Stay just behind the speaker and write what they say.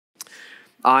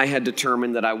I had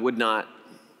determined that I would not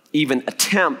even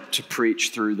attempt to preach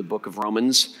through the book of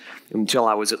Romans until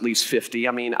I was at least 50.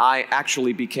 I mean, I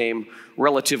actually became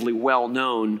relatively well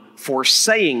known for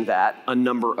saying that a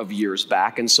number of years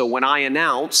back. And so when I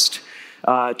announced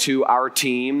to our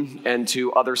team and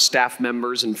to other staff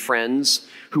members and friends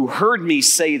who heard me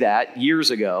say that years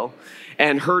ago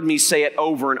and heard me say it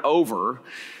over and over,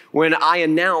 when I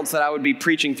announced that I would be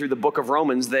preaching through the book of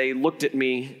Romans, they looked at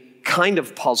me kind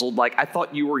of puzzled, like, I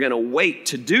thought you were going to wait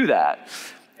to do that.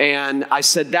 And I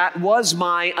said, that was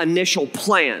my initial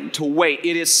plan, to wait.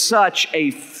 It is such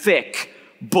a thick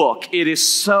book. It is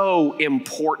so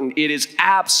important. It is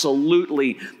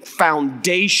absolutely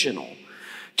foundational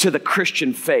to the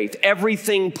Christian faith.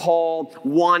 Everything Paul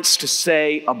wants to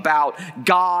say about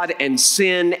God and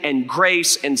sin and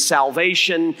grace and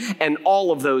salvation and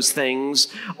all of those things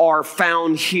are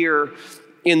found here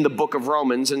in the book of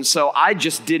Romans. And so I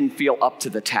just didn't feel up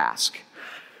to the task.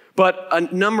 But a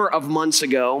number of months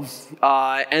ago,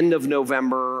 end of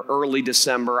November, early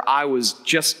December, I was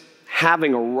just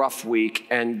having a rough week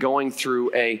and going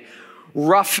through a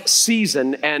rough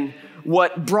season. And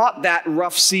what brought that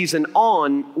rough season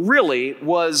on really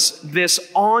was this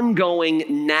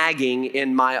ongoing nagging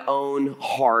in my own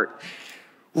heart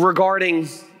regarding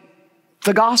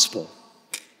the gospel.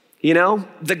 You know,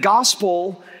 the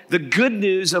gospel, the good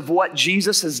news of what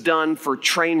Jesus has done for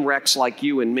train wrecks like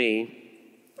you and me,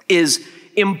 is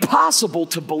impossible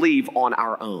to believe on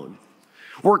our own.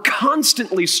 We're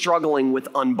constantly struggling with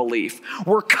unbelief.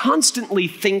 We're constantly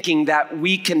thinking that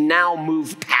we can now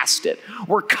move past it.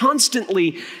 We're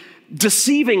constantly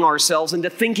deceiving ourselves into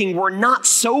thinking we're not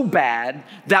so bad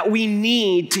that we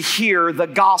need to hear the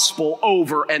gospel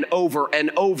over and over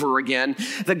and over again.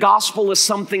 The gospel is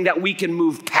something that we can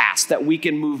move past, that we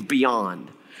can move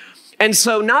beyond. And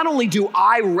so not only do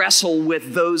I wrestle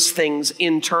with those things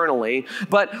internally,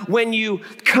 but when you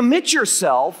commit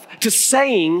yourself to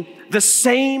saying the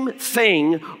same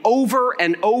thing over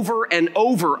and over and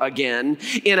over again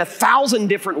in 1,000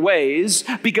 different ways,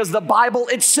 because the Bible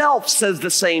itself says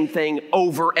the same thing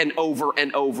over and over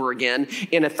and over again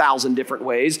in 1,000 different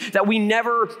ways, that we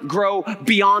never grow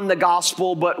beyond the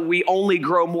gospel, but we only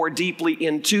grow more deeply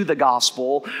into the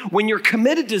gospel. When you're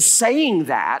committed to saying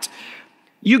that,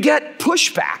 you get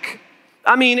pushback.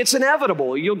 I mean, it's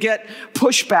inevitable. You'll get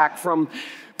pushback from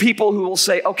people who will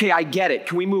say, okay, I get it.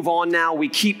 Can we move on now? We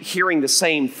keep hearing the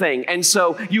same thing. And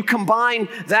so you combine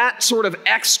that sort of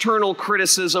external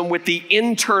criticism with the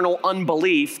internal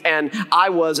unbelief. And I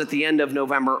was at the end of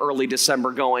November, early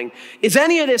December going, is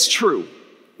any of this true?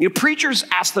 You know, preachers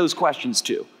ask those questions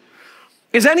too.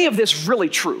 Is any of this really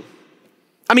true?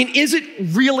 I mean, is it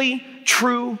really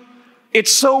true?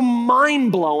 It's so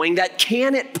mind-blowing that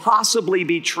can it possibly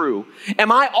be true? Am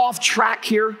I off track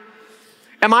here?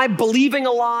 Am I believing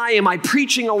a lie? Am I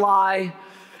preaching a lie?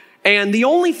 And the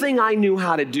only thing I knew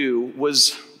how to do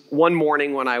was one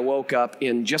morning when I woke up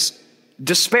in just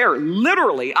despair,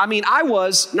 literally. I mean, I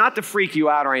was, not to freak you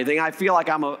out or anything, I feel like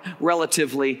I'm a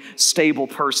relatively stable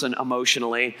person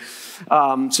emotionally.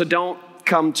 So don't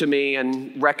come to me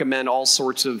and recommend all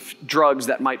sorts of drugs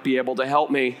that might be able to help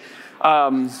me.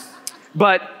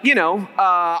 But, you know,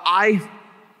 I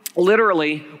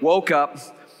literally woke up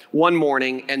one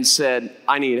morning and said,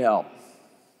 I need help.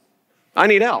 I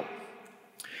need help.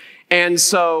 And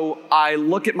so I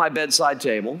look at my bedside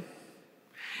table,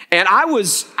 and I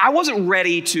wasn't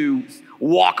ready to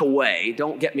walk away,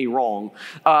 don't get me wrong,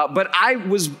 but I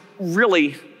was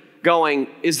really going,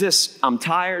 I'm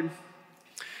tired.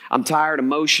 I'm tired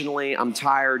emotionally, I'm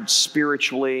tired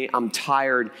spiritually, I'm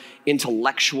tired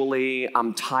intellectually,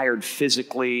 I'm tired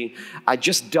physically. I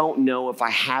just don't know if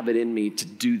I have it in me to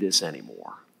do this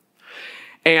anymore.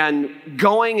 And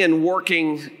going and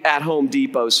working at Home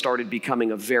Depot started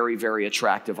becoming a very, very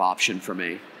attractive option for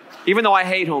me. Even though I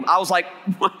hate home, I was like,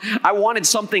 I wanted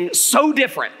something so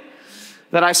different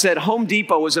that I said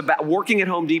working at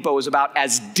Home Depot was about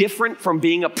as different from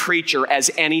being a preacher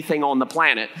as anything on the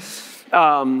planet.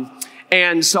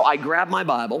 And so I grabbed my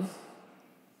Bible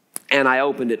and I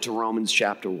opened it to Romans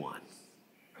chapter 1.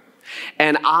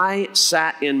 And I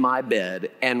sat in my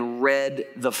bed and read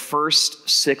the first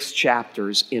 6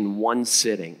 chapters in one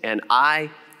sitting. And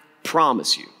I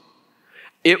promise you,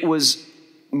 it was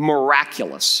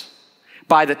miraculous.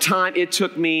 By the time it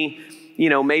took me,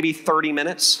 maybe 30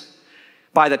 minutes,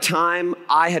 by the time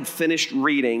I had finished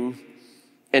reading,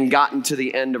 and gotten to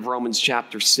the end of Romans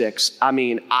chapter 6, I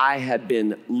mean, I had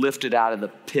been lifted out of the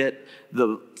pit.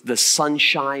 The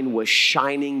sunshine was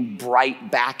shining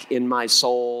bright back in my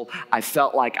soul. I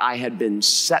felt like I had been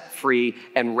set free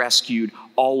and rescued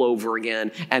all over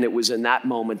again. And it was in that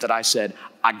moment that I said,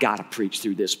 I got to preach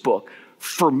through this book.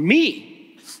 For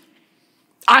me,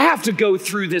 I have to go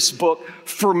through this book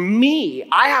for me.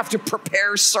 I have to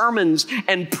prepare sermons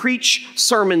and preach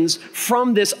sermons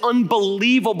from this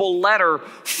unbelievable letter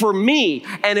for me.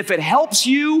 And if it helps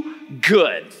you,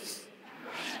 good.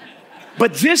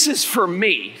 But this is for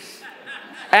me.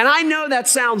 And I know that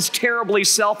sounds terribly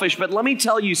selfish, but let me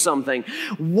tell you something.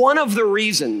 One of the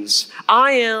reasons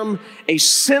I am a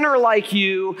sinner like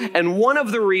you, and one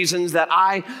of the reasons that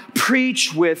I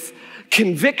preach with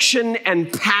conviction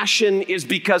and passion is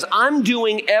because I'm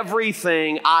doing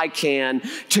everything I can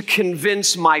to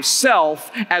convince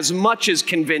myself as much as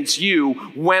convince you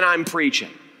when I'm preaching.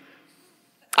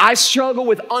 I struggle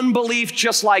with unbelief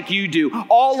just like you do.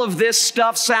 All of this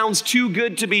stuff sounds too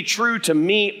good to be true to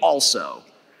me also.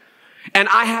 And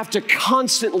I have to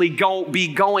constantly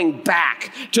be going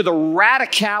back to the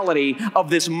radicality of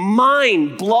this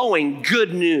mind-blowing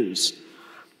good news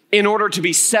in order to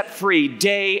be set free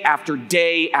day after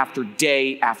day after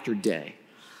day after day.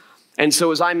 And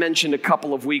so as I mentioned a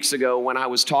couple of weeks ago when I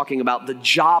was talking about the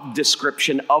job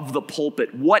description of the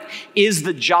pulpit, what is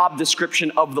the job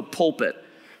description of the pulpit?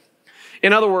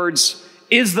 In other words,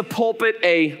 is the pulpit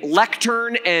a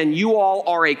lectern and you all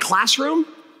are a classroom?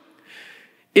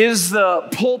 Is the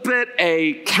pulpit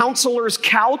a counselor's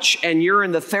couch and you're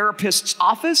in the therapist's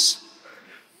office?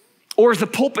 Or is the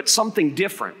pulpit something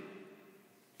different?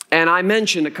 And I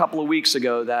mentioned a couple of weeks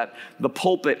ago that the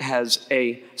pulpit has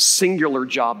a singular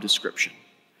job description: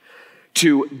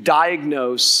 to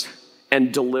diagnose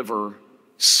and deliver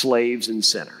slaves and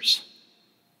sinners.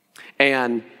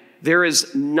 And there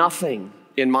is nothing,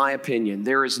 in my opinion,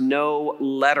 there is no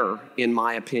letter, in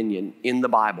my opinion, in the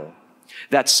Bible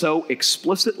that so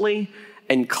explicitly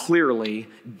and clearly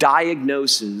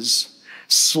diagnoses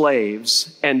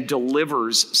slaves and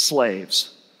delivers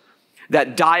slaves,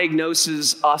 that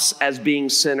diagnoses us as being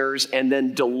sinners and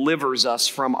then delivers us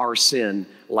from our sin,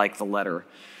 like the letter,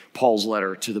 Paul's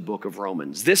letter to the book of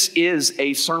Romans. This is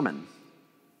a sermon.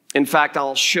 In fact,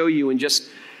 I'll show you in just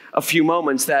a few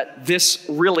moments that this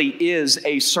really is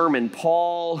a sermon.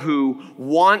 Paul, who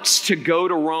wants to go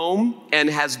to Rome and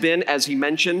has been, as he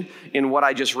mentioned in what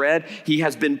I just read, he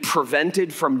has been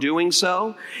prevented from doing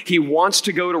so. He wants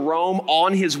to go to Rome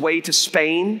on his way to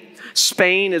Spain.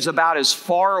 Spain is about as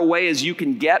far away as you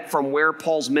can get from where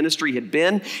Paul's ministry had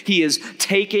been. He is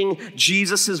taking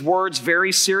Jesus' words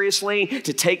very seriously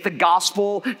to take the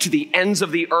gospel to the ends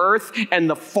of the earth, and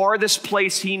the farthest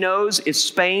place he knows is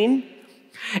Spain.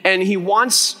 And he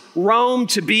wants Rome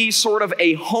to be sort of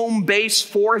a home base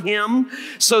for him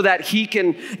so that he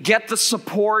can get the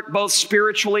support both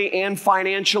spiritually and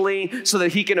financially so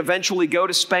that he can eventually go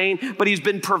to Spain. But he's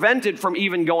been prevented from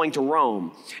even going to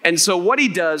Rome. And so what he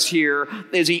does here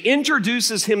is he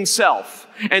introduces himself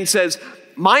and says,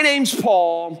 my name's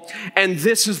Paul, and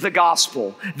this is the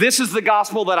gospel. This is the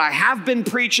gospel that I have been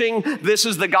preaching. This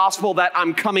is the gospel that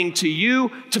I'm coming to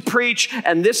you to preach.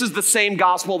 And this is the same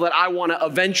gospel that I want to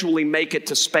eventually make it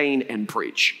to Spain and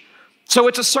preach. So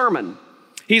it's a sermon.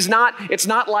 It's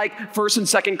not like 1st and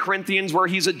 2nd Corinthians where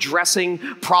he's addressing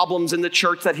problems in the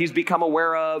church that he's become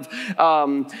aware of.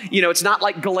 It's not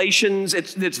like Galatians.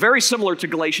 It's very similar to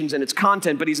Galatians in its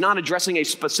content, but he's not addressing a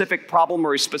specific problem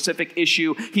or a specific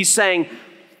issue. He's saying,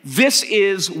 this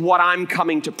is what I'm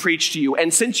coming to preach to you.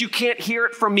 And since you can't hear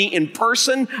it from me in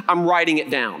person, I'm writing it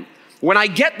down. When I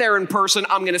get there in person,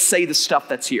 I'm going to say the stuff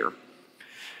that's here.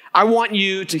 I want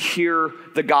you to hear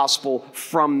the gospel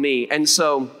from me. And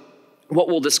so what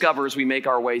we'll discover as we make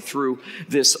our way through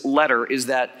this letter is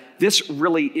that this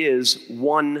really is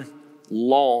one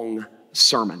long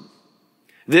sermon.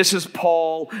 This is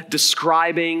Paul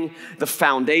describing the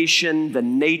foundation, the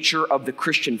nature of the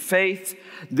Christian faith.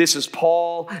 This is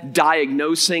Paul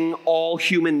diagnosing all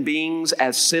human beings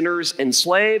as sinners and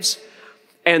slaves,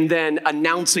 and then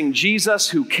announcing Jesus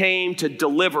who came to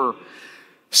deliver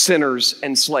sinners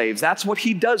and slaves. That's what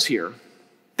he does here.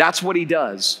 That's what he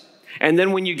does. And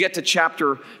then when you get to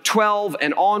chapter 12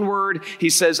 and onward, he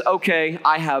says, okay,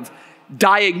 I have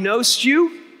diagnosed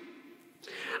you.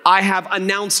 I have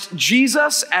announced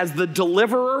Jesus as the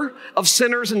deliverer of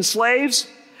sinners and slaves.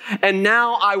 And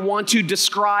now I want to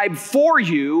describe for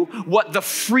you what the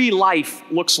free life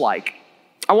looks like.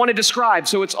 I want to describe.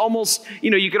 So it's almost,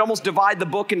 you could almost divide the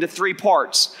book into 3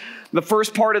 parts. The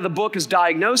first part of the book is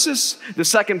diagnosis. The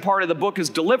second part of the book is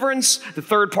deliverance. The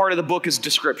third part of the book is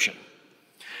description.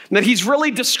 That he's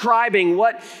really describing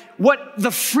what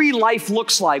the free life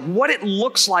looks like, what it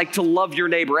looks like to love your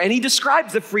neighbor. And he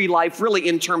describes the free life really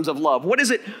in terms of love. What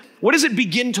does it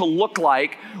begin to look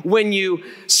like when you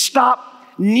stop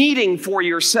needing for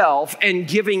yourself and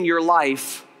giving your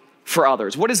life for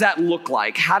others? What does that look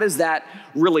like? How does that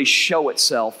really show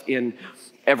itself in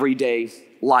everyday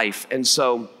life? And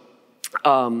so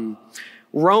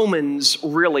Romans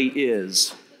really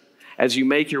is, as you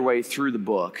make your way through the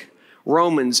book,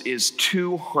 Romans is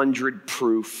 200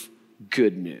 proof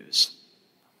good news.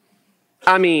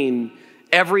 I mean,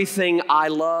 everything I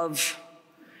love,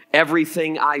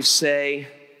 everything I say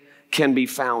can be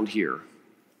found here.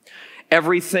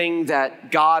 Everything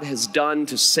that God has done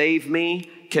to save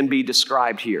me can be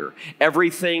described here.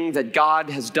 Everything that God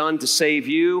has done to save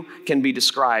you can be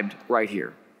described right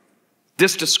here.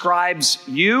 This describes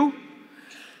you.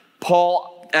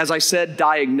 Paul, as I said,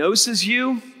 diagnoses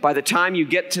you. By the time you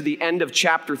get to the end of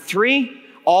chapter 3,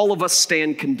 all of us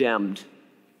stand condemned.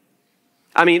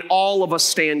 I mean, all of us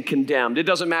stand condemned. It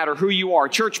doesn't matter who you are,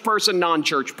 church person,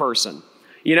 non-church person.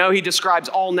 You know, he describes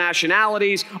all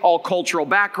nationalities, all cultural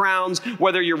backgrounds,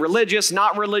 whether you're religious,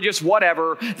 not religious,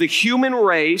 whatever. The human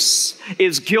race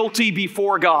is guilty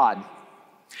before God.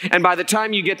 And by the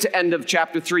time you get to end of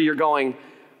chapter 3, you're going,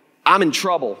 I'm in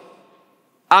trouble.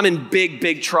 I'm in big,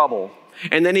 big trouble.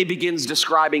 And then he begins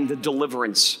describing the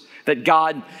deliverance that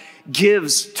God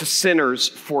gives to sinners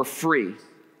for free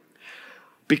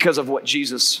because of what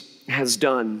Jesus has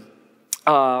done.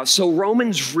 So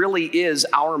Romans really is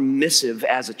our missive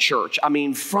as a church. I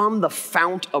mean, from the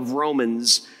fount of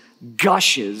Romans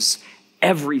gushes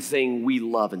everything we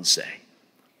love and say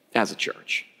as a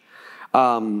church.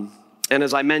 And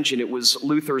as I mentioned, it was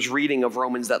Luther's reading of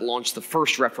Romans that launched the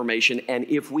first Reformation. And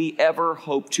if we ever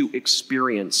hope to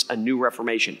experience a new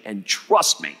Reformation, and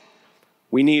trust me,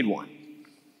 we need one.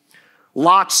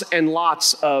 Lots and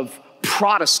lots of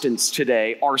Protestants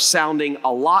today are sounding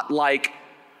a lot like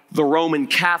the Roman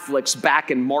Catholics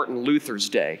back in Martin Luther's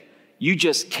day. You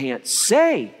just can't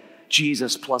say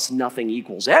Jesus plus nothing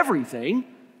equals everything.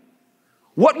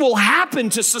 What will happen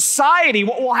to society?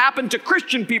 What will happen to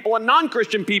Christian people and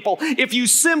non-Christian people if you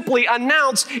simply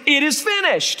announce it is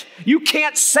finished? You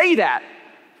can't say that.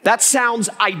 That sounds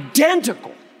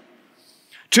identical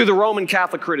to the Roman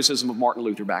Catholic criticism of Martin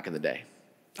Luther back in the day.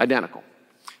 Identical.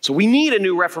 So we need a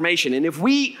new Reformation. And if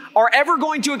we are ever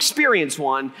going to experience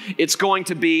one, it's going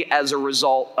to be as a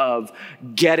result of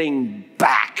getting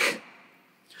back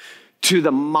to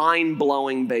the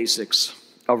mind-blowing basics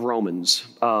of Romans.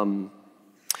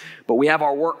 But we have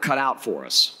our work cut out for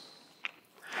us.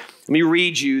 Let me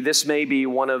read you, this may be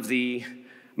one of the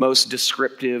most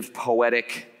descriptive,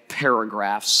 poetic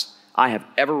paragraphs I have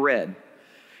ever read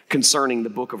concerning the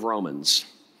book of Romans,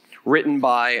 written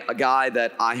by a guy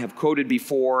that I have quoted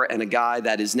before and a guy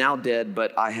that is now dead,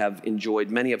 but I have enjoyed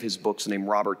many of his books, named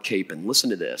Robert Capon. Listen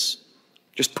to this,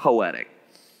 just poetic.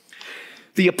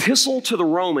 The epistle to the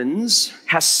Romans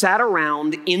has sat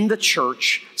around in the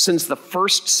church since the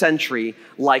first century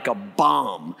like a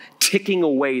bomb ticking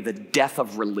away the death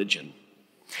of religion.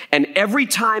 And every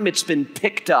time it's been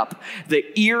picked up, the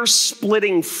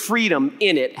ear-splitting freedom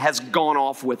in it has gone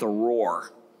off with a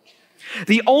roar.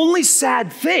 The only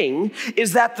sad thing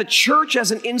is that the church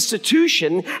as an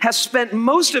institution has spent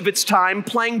most of its time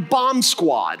playing bomb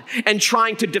squad and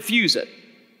trying to defuse it.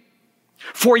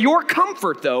 For your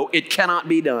comfort, though, it cannot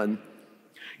be done.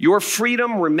 Your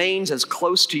freedom remains as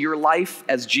close to your life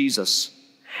as Jesus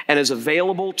and as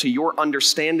available to your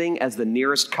understanding as the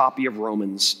nearest copy of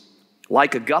Romans.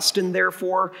 Like Augustine,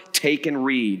 therefore, take and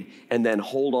read and then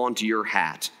hold on to your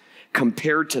hat.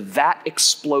 Compared to that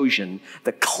explosion,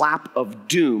 the clap of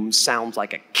doom sounds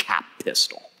like a cap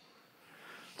pistol.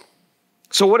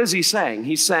 So what is he saying?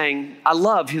 He's saying, I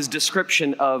love his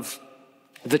description of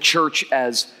the church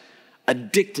as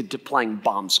addicted to playing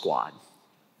bomb squad.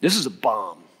 This is a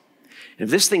bomb. And if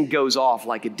this thing goes off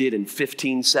like it did in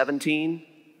 1517,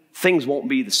 things won't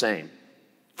be the same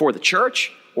for the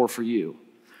church or for you.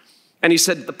 And he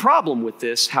said the problem with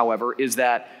this, however, is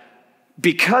that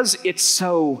because it's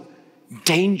so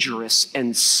dangerous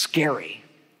and scary,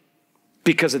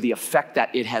 because of the effect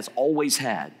that it has always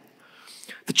had,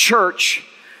 the church,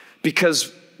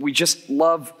 because we just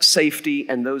love safety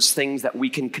and those things that we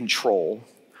can control,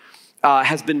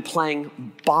 has been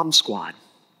playing bomb squad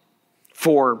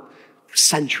for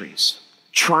centuries,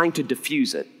 trying to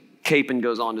defuse it. Capon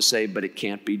goes on to say, but it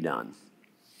can't be done.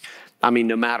 I mean,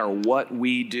 no matter what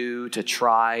we do to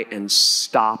try and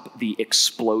stop the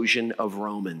explosion of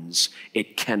Romans,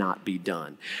 it cannot be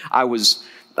done. I was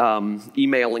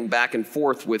emailing back and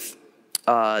forth with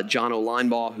John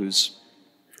O'Linebaugh, who's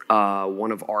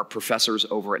one of our professors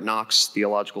over at Knox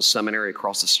Theological Seminary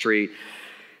across the street.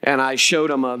 And I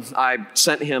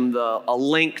sent him a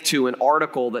link to an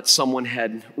article that someone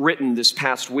had written this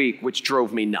past week, which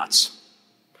drove me nuts.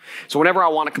 So whenever I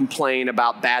want to complain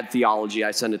about bad theology,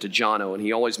 I send it to Jono, and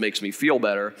he always makes me feel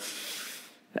better.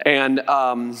 And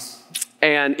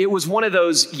it was one of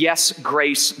those yes,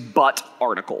 grace, but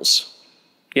articles.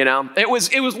 You know, it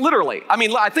was literally,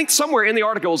 I think somewhere in the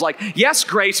article it was like, yes,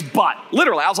 grace, but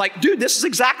literally. I was like, dude, this is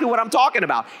exactly what I'm talking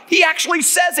about. He actually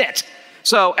says it.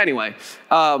 So anyway,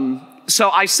 so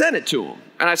I sent it to him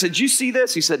and I said, "Did you see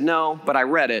this?" He said, "No, but I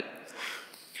read it."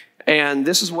 And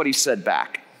this is what he said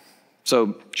back.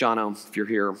 So Jono, if you're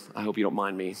here, I hope you don't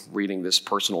mind me reading this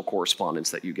personal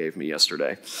correspondence that you gave me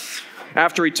yesterday.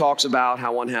 After he talks about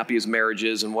how unhappy his marriage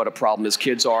is and what a problem his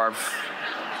kids are.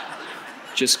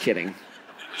 Just kidding.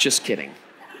 Just kidding.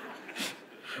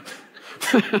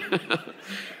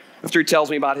 After he tells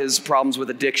me about his problems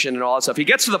with addiction and all that stuff, he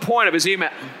gets to the point of his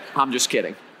email. I'm just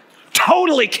kidding.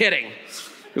 Totally kidding.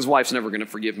 His wife's never going to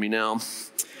forgive me now.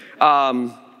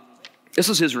 This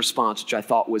was his response, which I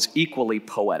thought was equally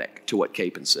poetic to what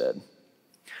Capon said.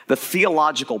 The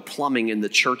theological plumbing in the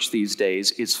church these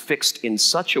days is fixed in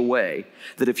such a way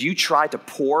that if you try to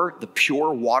pour the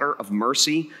pure water of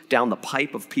mercy down the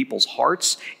pipe of people's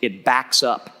hearts, it backs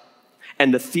up.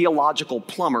 And the theological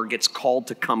plumber gets called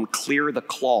to come clear the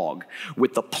clog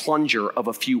with the plunger of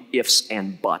a few ifs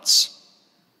and buts.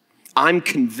 I'm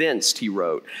convinced, he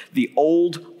wrote, the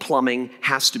old plumbing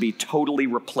has to be totally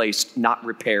replaced, not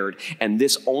repaired. And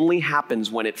this only happens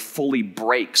when it fully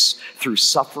breaks through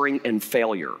suffering and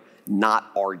failure,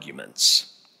 not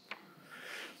arguments.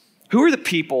 Who are the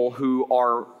people who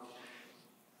are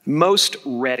most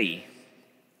ready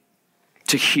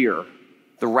to hear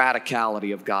the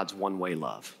radicality of God's one-way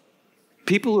love?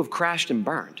 People who have crashed and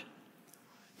burned.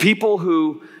 People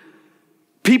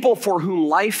for whom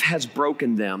life has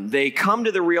broken them. They come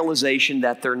to the realization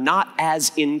that they're not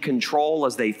as in control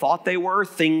as they thought they were.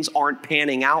 Things aren't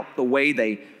panning out the way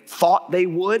they thought they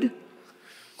would.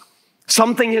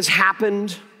 Something has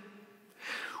happened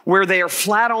where they are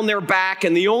flat on their back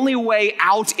and the only way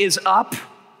out is up.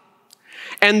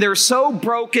 And they're so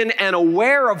broken and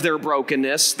aware of their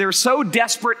brokenness, they're so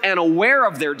desperate and aware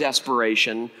of their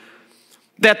desperation,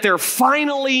 that they're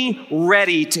finally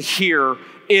ready to hear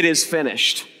it is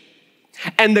finished.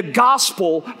 And the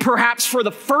gospel, perhaps for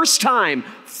the first time,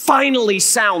 finally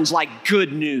sounds like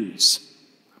good news.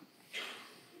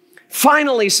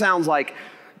 Finally sounds like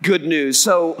good news.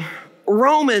 So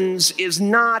Romans is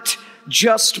not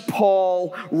just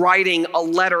Paul writing a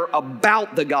letter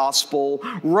about the gospel.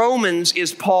 Romans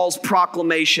is Paul's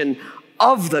proclamation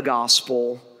of the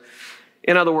gospel.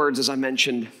 In other words, as I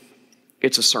mentioned,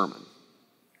 it's a sermon.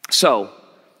 So,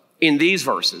 in these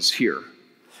verses here,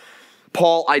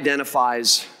 Paul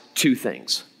identifies two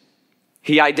things.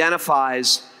 He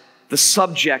identifies the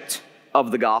subject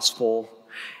of the gospel,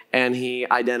 and he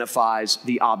identifies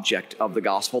the object of the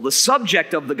gospel. The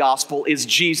subject of the gospel is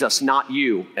Jesus, not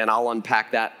you, and I'll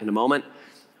unpack that in a moment.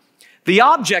 The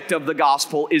object of the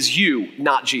gospel is you,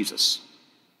 not Jesus,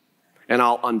 and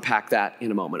I'll unpack that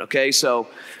in a moment, okay? So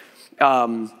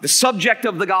the subject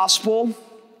of the gospel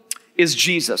is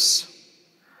Jesus.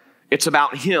 It's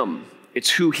about him. It's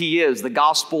who he is. The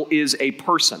gospel is a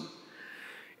person,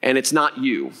 and it's not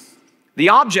you. The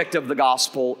object of the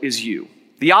gospel is you.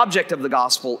 The object of the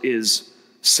gospel is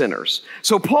sinners.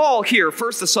 So Paul here,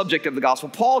 first the subject of the gospel,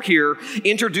 Paul here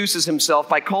introduces himself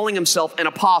by calling himself an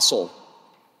apostle,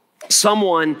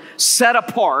 someone set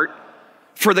apart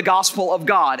for the gospel of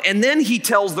God. And then he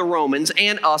tells the Romans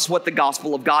and us what the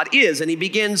gospel of God is. And he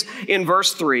begins in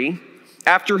verse 3,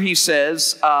 after he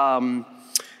says, Paul,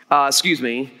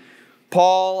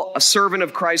 a servant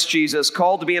of Christ Jesus,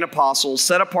 called to be an apostle,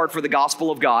 set apart for the gospel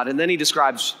of God. And then he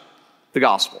describes the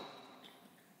gospel,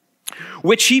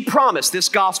 which he promised, this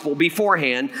gospel,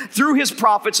 beforehand through his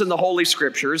prophets in the Holy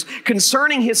Scriptures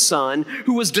concerning his Son,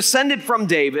 who was descended from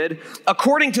David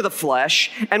according to the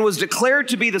flesh and was declared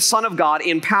to be the Son of God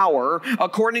in power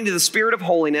according to the Spirit of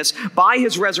holiness by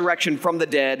his resurrection from the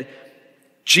dead,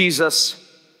 Jesus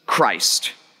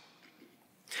Christ.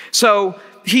 So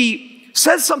he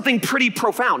says something pretty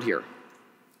profound here,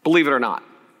 believe it or not.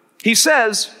 He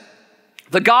says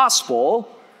the gospel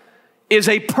is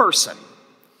a person.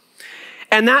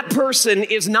 And that person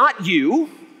is not you.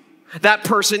 That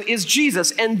person is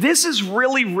Jesus. And this is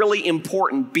really, really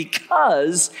important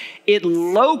because it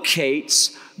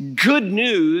locates good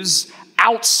news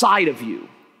outside of you,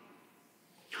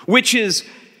 which is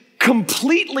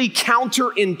completely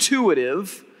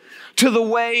counterintuitive to the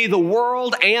way the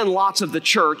world and lots of the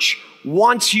church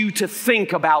wants you to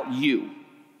think about you.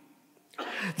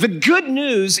 The good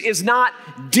news is not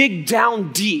dig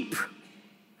down deep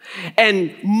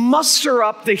and muster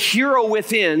up the hero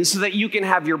within so that you can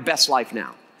have your best life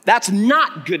now. That's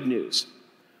not good news.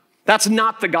 That's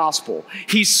not the gospel.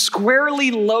 He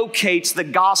squarely locates the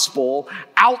gospel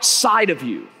outside of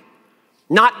you,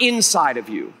 not inside of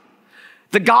you.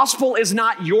 The gospel is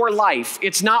not your life.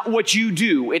 It's not what you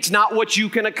do. It's not what you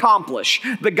can accomplish.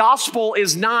 The gospel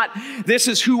is not, this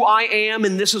is who I am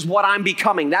and this is what I'm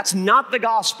becoming. That's not the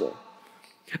gospel.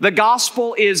 The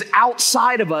gospel is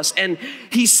outside of us. And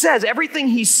he says, everything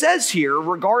he says here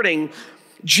regarding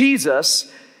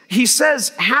Jesus, he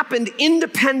says happened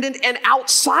independent and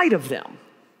outside of them.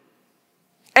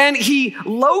 And he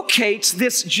locates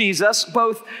this Jesus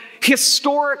both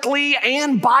historically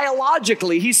and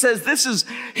biologically. He says this is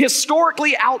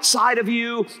historically outside of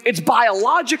you. It's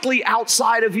biologically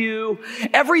outside of you.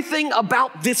 Everything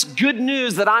about this good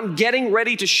news that I'm getting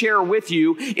ready to share with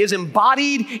you is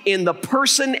embodied in the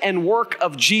person and work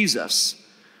of Jesus,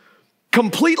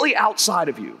 completely outside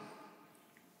of you.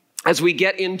 As we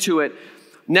get into it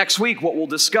next week, what we'll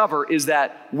discover is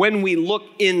that when we look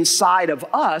inside of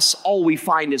us, all we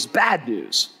find is bad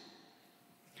news.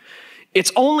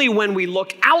 It's only when we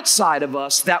look outside of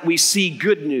us that we see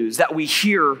good news, that we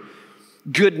hear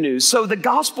good news. So the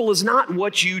gospel is not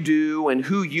what you do and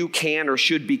who you can or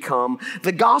should become.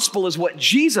 The gospel is what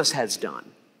Jesus has done.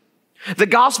 The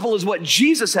gospel is what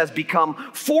Jesus has become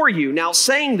for you. Now,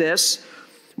 saying this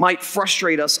might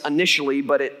frustrate us initially,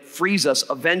 but it frees us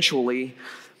eventually,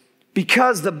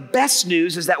 because the best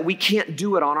news is that we can't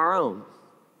do it on our own,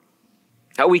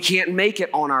 that we can't make it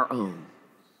on our own.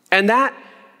 And that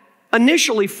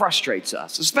initially frustrates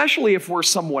us, especially if we're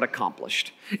somewhat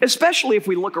accomplished, especially if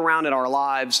we look around at our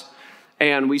lives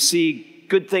and we see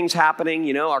good things happening.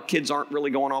 You know, our kids aren't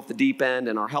really going off the deep end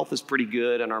and our health is pretty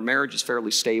good and our marriage is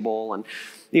fairly stable. And,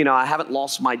 you know, I haven't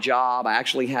lost my job. I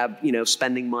actually have, you know,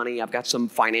 spending money. I've got some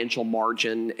financial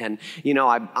margin and, you know,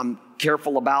 I'm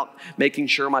careful about making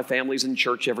sure my family's in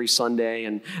church every Sunday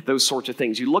and those sorts of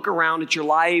things. You look around at your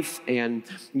life and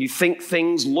you think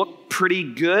things look pretty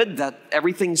good, that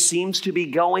everything seems to be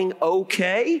going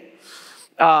okay.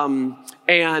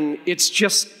 And it's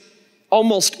just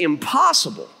almost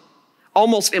impossible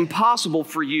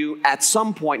for you at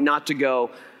some point not to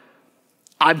go,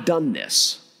 I've done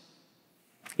this.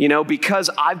 You know, because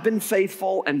I've been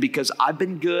faithful and because I've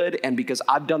been good and because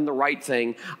I've done the right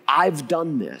thing, I've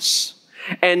done this.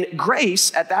 And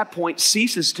grace at that point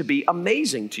ceases to be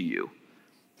amazing to you.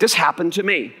 This happened to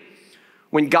me.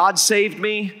 When God saved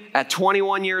me at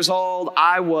 21 years old,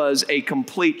 I was a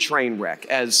complete train wreck,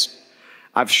 as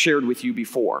I've shared with you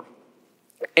before.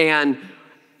 And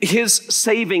his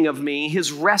saving of me,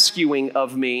 his rescuing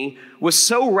of me was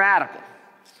so radical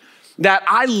that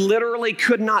I literally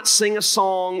could not sing a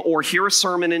song or hear a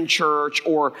sermon in church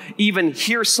or even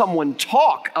hear someone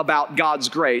talk about God's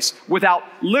grace without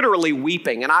literally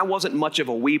weeping. And I wasn't much of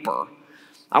a weeper.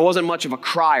 I wasn't much of a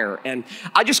crier. And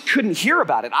I just couldn't hear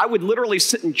about it. I would literally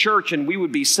sit in church and we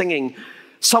would be singing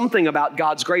something about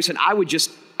God's grace and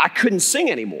I couldn't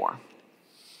sing anymore.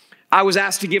 I was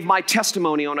asked to give my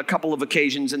testimony on a couple of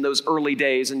occasions in those early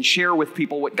days and share with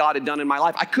people what God had done in my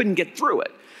life. I couldn't get through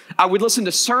it. I would listen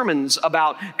to sermons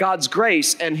about God's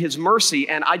grace and his mercy,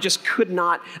 and I just could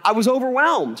not. I was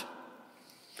overwhelmed.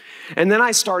 And then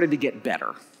I started to get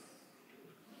better.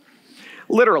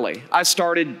 Literally, I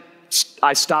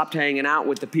stopped hanging out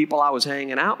with the people I was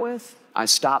hanging out with. I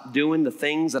stopped doing the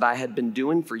things that I had been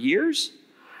doing for years.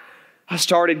 I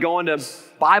started going to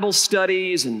Bible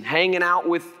studies and hanging out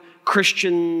with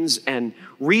Christians and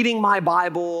reading my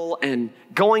Bible and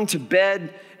going to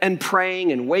bed and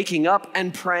praying and waking up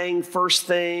and praying first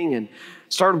thing, and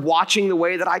started watching the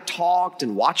way that I talked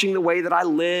and watching the way that I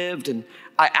lived, and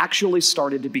I actually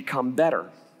started to become better.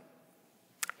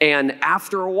 And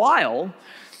after a while,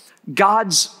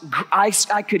 I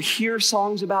could hear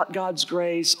songs about God's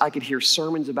grace. I could hear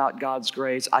sermons about God's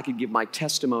grace. I could give my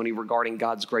testimony regarding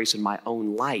God's grace in my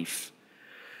own life.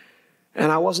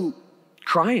 And I wasn't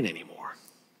crying anymore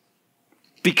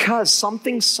because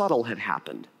something subtle had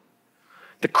happened.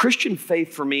 The Christian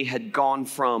faith for me had gone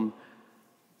from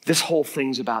this whole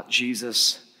thing's about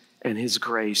Jesus and his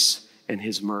grace and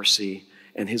his mercy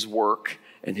and his work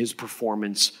and his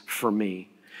performance for me.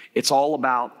 It's all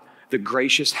about the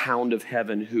gracious hound of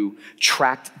heaven who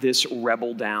tracked this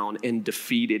rebel down and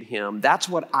defeated him. That's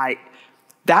what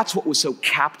was so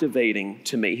captivating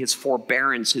to me. His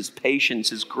forbearance, his patience,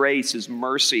 his grace, his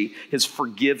mercy, his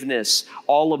forgiveness,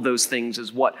 all of those things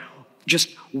is what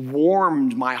just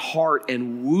warmed my heart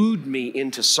and wooed me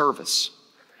into service.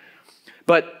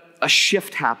 But a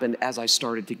shift happened as I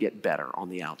started to get better on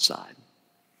the outside.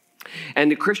 And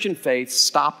the Christian faith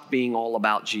stopped being all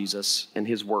about Jesus and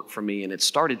his work for me, and it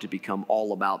started to become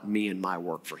all about me and my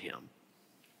work for him.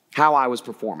 How I was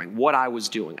performing, what I was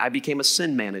doing. I became a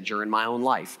sin manager in my own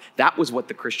life. That was what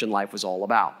the Christian life was all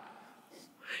about.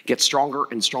 Get stronger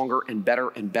and stronger and better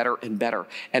and better and better.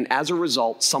 And as a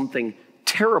result, something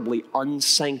terribly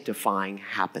unsanctifying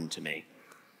happened to me.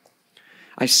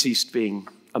 I ceased being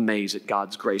amazed at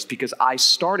God's grace because I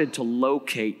started to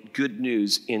locate good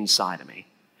news inside of me.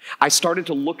 I started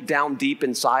to look down deep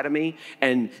inside of me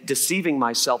and deceiving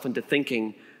myself into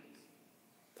thinking,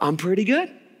 I'm pretty good,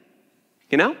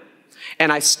 you know?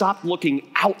 And I stopped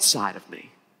looking outside of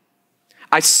me.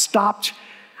 I stopped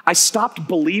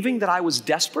believing that I was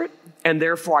desperate, and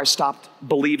therefore I stopped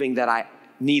believing that I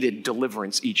needed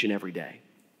deliverance each and every day.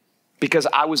 Because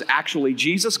I was actually,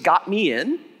 Jesus got me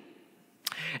in,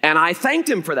 and I thanked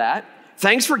him for that.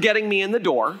 Thanks for getting me in the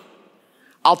door.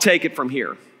 I'll take it from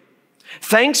here.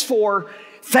 Thanks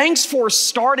for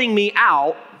starting me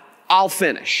out. I'll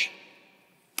finish.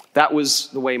 That was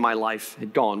the way my life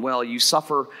had gone. Well, you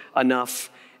suffer enough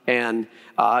and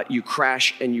you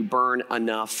crash and you burn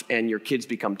enough and your kids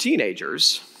become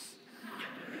teenagers.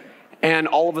 And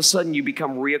all of a sudden you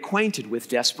become reacquainted with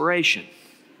desperation.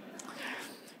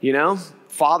 You know,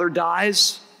 father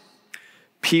dies,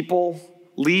 people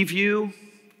leave you,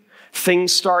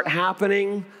 things start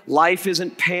happening, life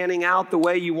isn't panning out the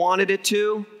way you wanted it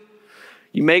to.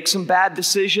 You make some bad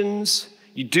decisions,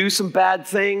 you do some bad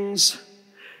things.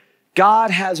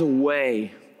 God has a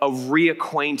way of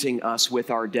reacquainting us with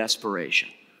our desperation.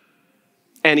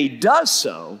 And he does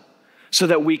so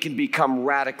that we can become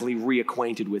radically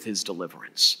reacquainted with his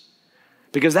deliverance.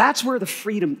 Because that's where the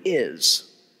freedom is.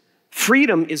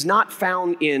 Freedom is not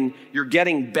found in you're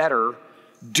getting better,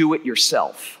 do it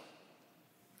yourself.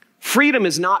 Freedom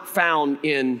is not found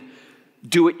in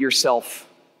do-it-yourself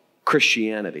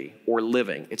Christianity or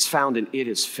living. It's found in it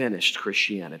is finished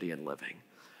Christianity and living.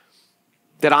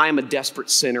 That I am a desperate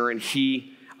sinner and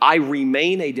I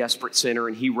remain a desperate sinner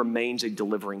and he remains a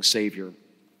delivering Savior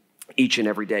each and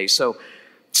every day. So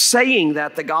saying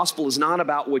that the gospel is not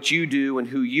about what you do and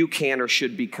who you can or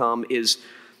should become is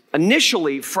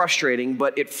initially frustrating,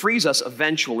 but it frees us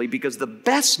eventually because the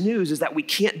best news is that we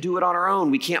can't do it on our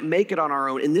own. We can't make it on our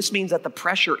own. And this means that the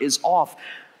pressure is off.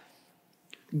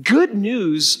 Good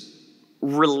news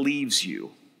relieves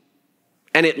you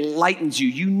and it lightens you.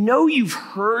 You know you've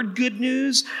heard good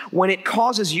news when it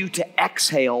causes you to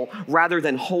exhale rather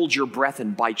than hold your breath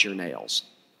and bite your nails.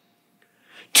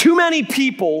 Too many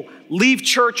people leave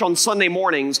church on Sunday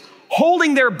mornings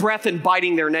holding their breath and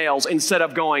biting their nails instead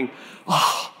of going,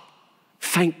 oh,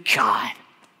 thank God.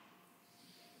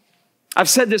 I've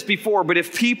said this before, but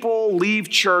if people leave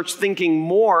church thinking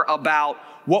more about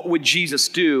what would Jesus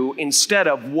do instead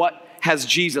of what has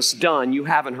Jesus done, you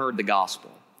haven't heard the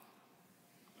gospel.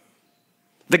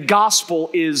 The gospel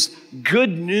is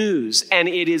good news, and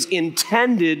it is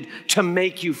intended to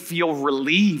make you feel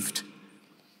relieved.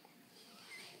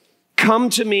 Come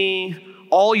to me,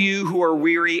 all you who are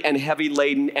weary and heavy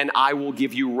laden, and I will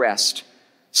give you rest.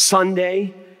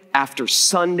 Sunday after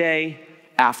Sunday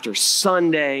after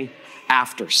Sunday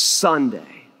after Sunday.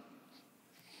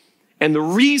 And the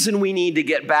reason we need to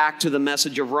get back to the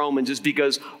message of Romans is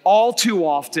because all too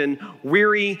often,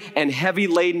 weary and heavy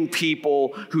laden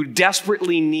people who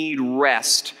desperately need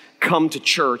rest come to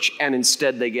church and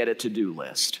instead they get a to-do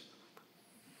list.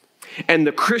 And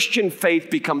the Christian faith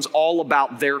becomes all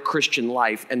about their Christian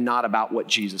life and not about what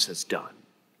Jesus has done.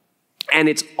 And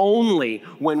it's only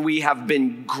when we have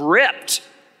been gripped,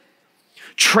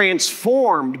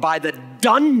 transformed by the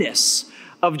doneness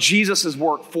of Jesus'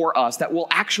 work for us that we'll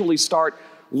actually start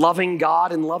loving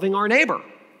God and loving our neighbor.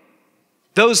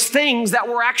 Those things that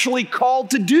we're actually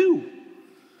called to do.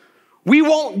 We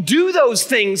won't do those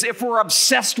things if we're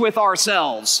obsessed with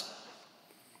ourselves.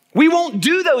 We won't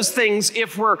do those things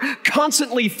if we're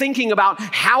constantly thinking about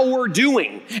how we're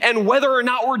doing and whether or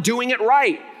not we're doing it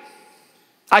right.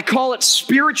 I call it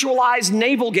spiritualized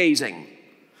navel gazing.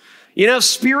 You know,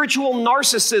 spiritual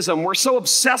narcissism. We're so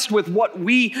obsessed with what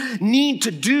we need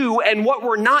to do and what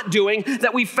we're not doing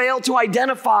that we fail to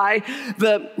identify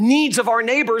the needs of our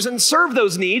neighbors and serve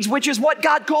those needs, which is what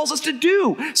God calls us to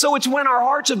do. So it's when our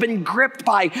hearts have been gripped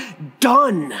by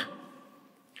done.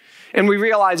 And we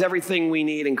realize everything we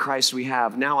need in Christ we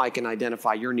have. Now I can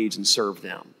identify your needs and serve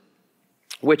them,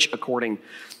 which according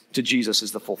to Jesus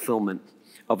is the fulfillment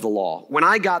of the law. When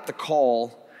I got the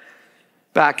call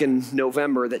back in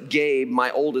November that Gabe,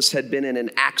 my oldest, had been in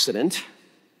an accident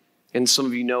And some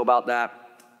of you know about that.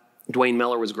 Dwayne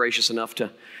Miller was gracious enough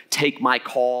to take my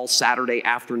call Saturday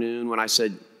afternoon when I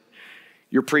said,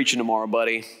 "You're preaching tomorrow,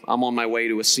 buddy. I'm on my way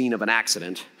to a scene of an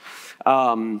accident."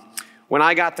 When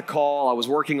I got the call, I was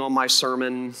working on my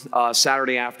sermon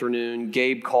Saturday afternoon.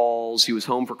 Gabe calls. He was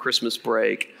home for Christmas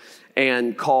break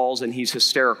and calls, and he's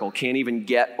hysterical. Can't even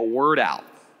get a word out.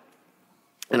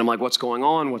 And I'm like, "What's going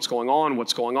on? What's going on?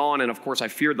 What's going on?" And of course, I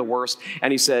feared the worst.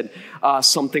 And he said,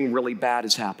 "Something really bad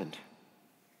has happened."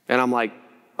 And I'm like,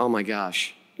 "Oh my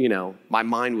gosh." My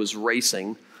mind was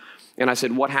racing. And I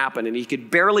said, "What happened?" And he could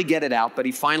barely get it out, but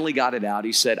he finally got it out.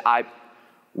 He said,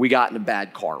 we got in a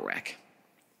bad car wreck.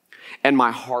 And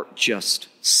my heart just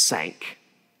sank.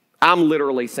 I'm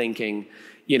literally thinking,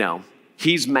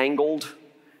 he's mangled,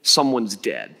 someone's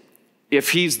dead.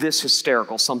 If he's this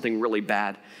hysterical, something really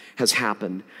bad has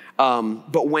happened.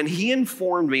 But when he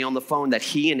informed me on the phone that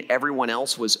he and everyone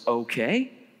else was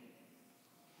okay,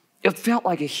 it felt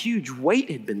like a huge weight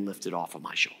had been lifted off of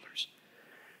my shoulders.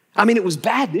 I mean, it was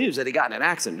bad news that he got in an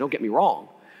accident, don't get me wrong.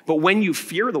 But when you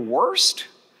fear the worst,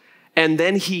 and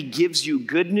then he gives you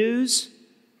good news,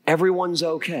 everyone's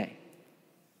okay.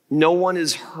 No one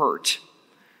is hurt.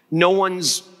 No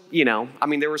one's,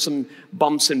 there were some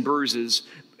bumps and bruises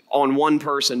on one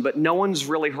person, but no one's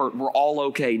really hurt. We're all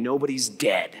okay. Nobody's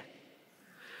dead.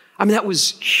 I mean, that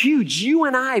was huge. You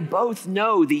and I both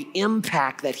know the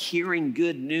impact that hearing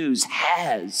good news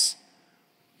has.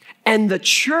 And the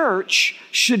church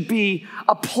should be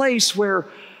a place where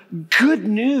good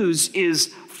news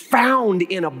is found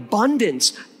in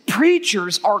abundance.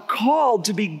 Preachers are called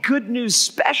to be good news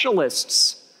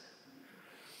specialists.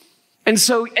 And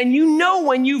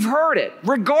when you've heard it,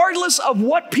 regardless of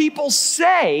what people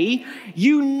say,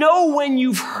 when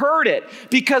you've heard it,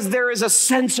 because there is a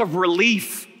sense of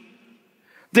relief.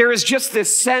 There is just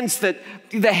this sense that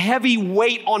the heavy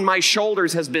weight on my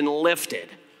shoulders has been lifted.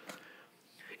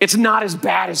 It's not as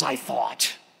bad as I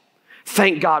thought.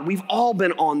 Thank God. We've all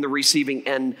been on the receiving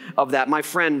end of that. My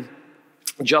friend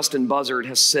Justin Buzzard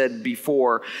has said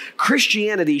before,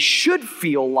 Christianity should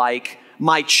feel like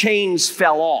my chains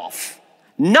fell off,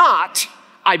 not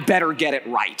I better get it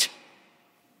right.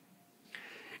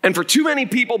 And for too many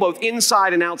people, both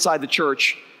inside and outside the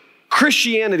church,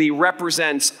 Christianity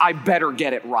represents I better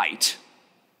get it right,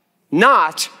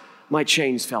 not my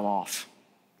chains fell off.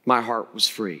 My heart was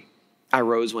free. I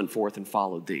rose, went forth, and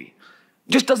followed thee.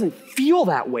 It just doesn't feel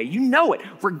that way. You know it.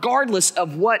 Regardless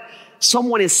of what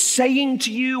someone is saying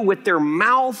to you with their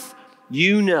mouth,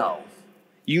 you know.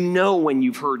 You know when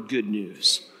you've heard good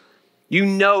news. You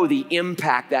know the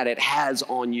impact that it has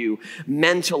on you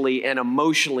mentally and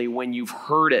emotionally when you've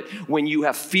heard it, when you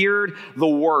have feared the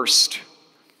worst.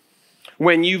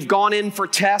 When you've gone in for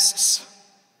tests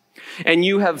and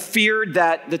you have feared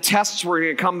that the tests were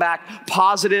going to come back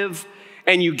positive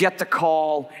and you get the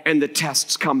call and the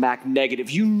tests come back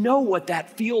negative. You know what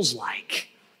that feels like.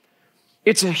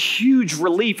 It's a huge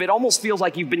relief. It almost feels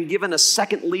like you've been given a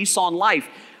second lease on life.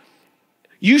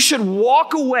 You should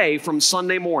walk away from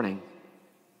Sunday morning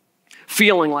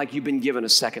feeling like you've been given a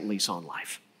second lease on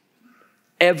life.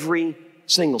 Every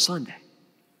single Sunday.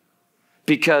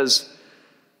 Because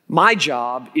my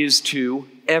job is to,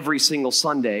 every single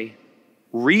Sunday,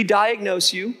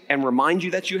 re-diagnose you and remind you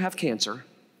that you have cancer,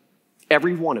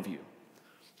 every one of you,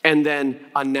 and then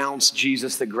announce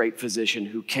Jesus, the great physician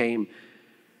who came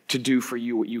to do for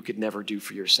you what you could never do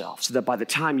for yourself. So that by the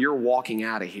time you're walking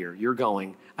out of here, you're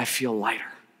going, I feel lighter.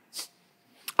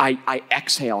 I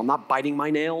exhale. I'm not biting my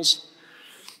nails.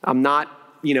 I'm not,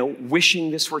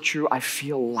 wishing this were true. I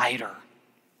feel lighter.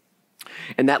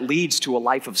 And that leads to a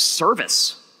life of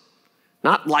service.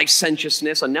 Not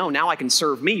licentiousness, and no, now I can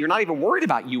serve me. You're not even worried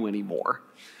about you anymore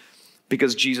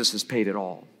because Jesus has paid it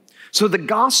all. So the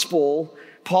gospel,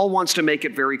 Paul wants to make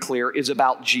it very clear, is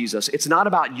about Jesus. It's not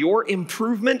about your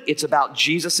improvement. It's about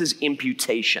Jesus'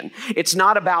 imputation. It's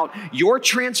not about your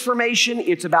transformation.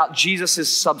 It's about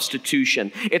Jesus'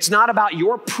 substitution. It's not about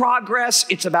your progress.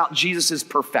 It's about Jesus'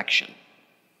 perfection.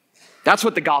 That's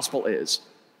what the gospel is.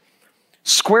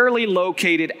 Squarely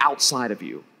located outside of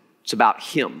you. It's about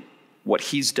him. What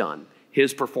he's done,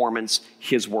 his performance,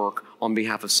 his work on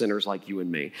behalf of sinners like you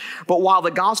and me. But while the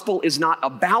gospel is not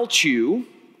about you,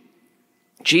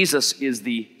 Jesus is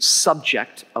the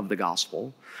subject of the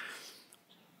gospel.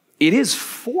 It is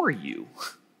for you.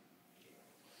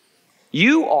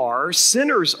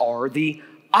 Sinners are the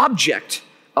object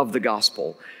of the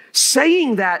gospel.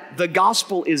 Saying that the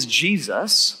gospel is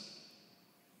Jesus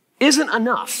isn't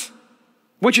enough,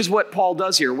 which is what Paul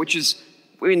does here, which is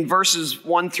in verses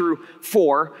 1 through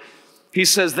 4, he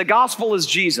says the gospel is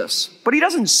Jesus, but he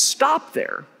doesn't stop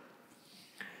there.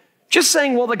 just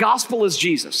saying, well, the gospel is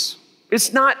Jesus.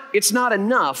 It's not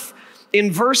enough. In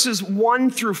verses 1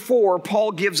 through 4,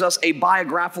 Paul gives us a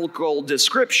biographical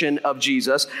description of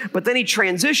Jesus, but then he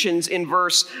transitions in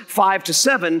verse 5 to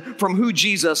 7 from who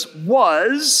Jesus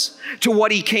was to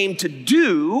what he came to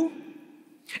do,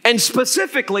 and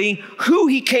specifically who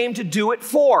he came to do it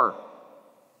for.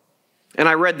 And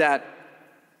I read that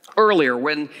earlier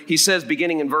when he says,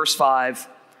 beginning in verse 5,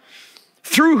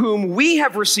 through whom we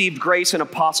have received grace and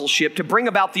apostleship to bring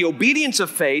about the obedience of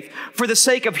faith for the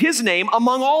sake of his name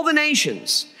among all the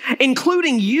nations,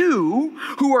 including you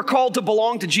who are called to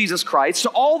belong to Jesus Christ, to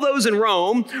all those in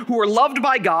Rome who are loved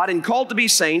by God and called to be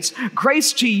saints,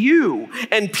 grace to you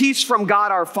and peace from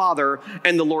God our Father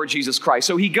and the Lord Jesus Christ.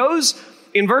 So he goes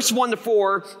in verse 1 to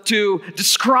 4 to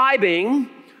describing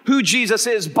who Jesus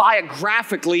is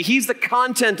biographically. He's the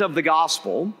content of the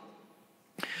gospel,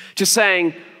 to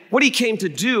saying what he came to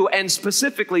do, and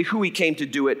specifically who he came to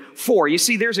do it for. You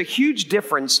see, there's a huge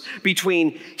difference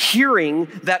between hearing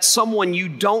that someone you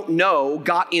don't know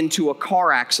got into a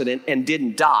car accident and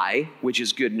didn't die, which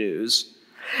is good news,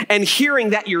 and hearing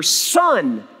that your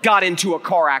son got into a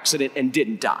car accident and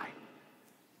didn't die.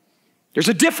 There's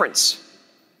a difference.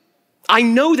 I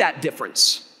know that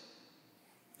difference.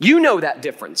 You know that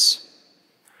difference.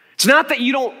 It's not that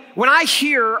you don't, when I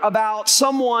hear about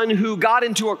someone who got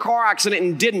into a car accident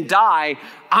and didn't die,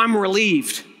 I'm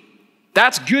relieved.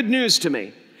 That's good news to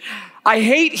me. I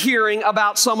hate hearing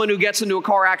about someone who gets into a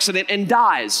car accident and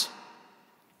dies,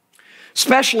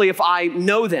 especially if I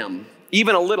know them,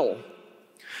 even a little.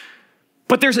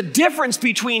 But there's a difference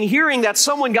between hearing that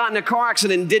someone got in a car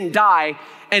accident and didn't die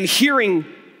and hearing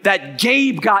that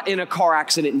Gabe got in a car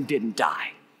accident and didn't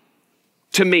die.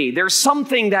 To me, there's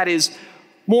something that is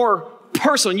more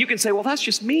personal. And you can say, well, that's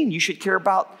just mean. You should care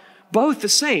about both the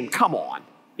same. Come on,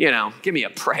 give me a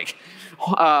break.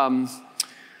 None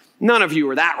of you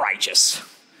are that righteous.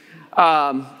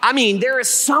 There is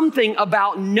something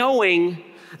about knowing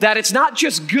that it's not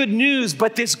just good news,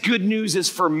 but this good news is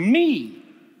for me,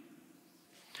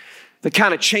 that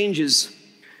kind of changes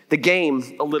the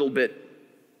game a little bit.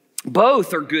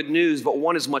 Both are good news, but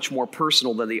one is much more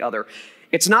personal than the other.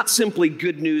 It's not simply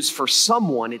good news for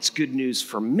someone, it's good news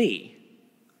for me.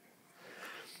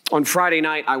 On Friday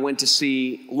night, I went to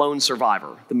see Lone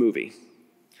Survivor, the movie.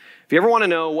 If you ever want to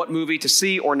know what movie to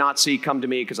see or not see, come to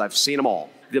me because I've seen them all.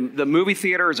 The movie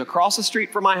theater is across the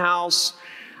street from my house.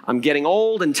 I'm getting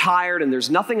old and tired, and there's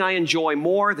nothing I enjoy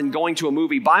more than going to a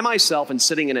movie by myself and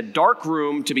sitting in a dark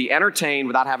room to be entertained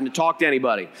without having to talk to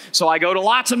anybody. So I go to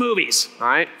lots of movies, all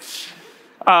right?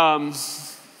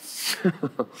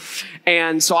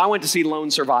 And so I went to see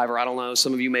Lone Survivor. I don't know,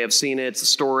 some of you may have seen it. It's a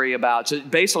story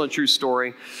based on a true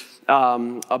story,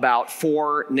 about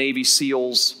 4 Navy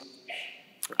SEALs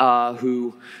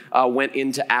who went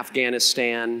into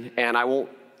Afghanistan. And I won't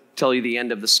tell you the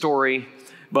end of the story,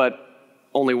 but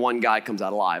only one guy comes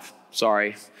out alive.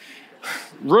 Sorry.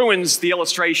 Ruins the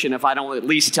illustration if I don't at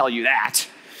least tell you that.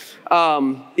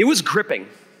 It was gripping.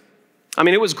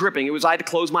 It was gripping. I had to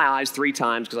close my eyes 3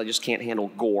 times because I just can't handle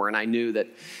gore. And I knew that,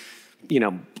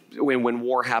 when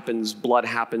war happens, blood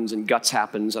happens and guts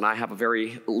happens, and I have a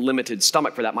very limited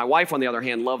stomach for that. My wife, on the other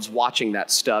hand, loves watching that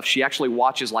stuff. She actually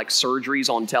watches like surgeries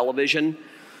on television.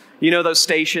 Those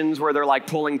stations where they're like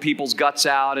pulling people's guts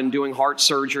out and doing heart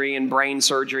surgery and brain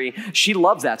surgery. She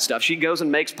loves that stuff. She goes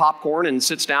and makes popcorn and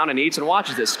sits down and eats and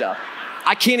watches this stuff.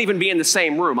 I can't even be in the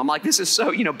same room. I'm like, this is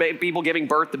so, people giving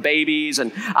birth to babies.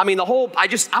 And I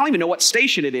don't even know what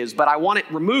station it is, but I want it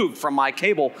removed from my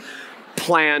cable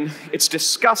plan. It's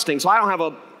disgusting. So I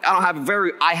have a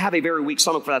very weak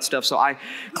stomach for that stuff. So I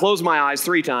closed my eyes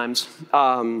 3 times.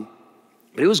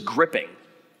 It was gripping,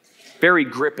 very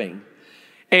gripping.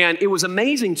 And it was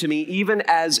amazing to me, even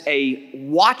as a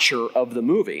watcher of the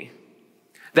movie,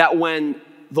 that when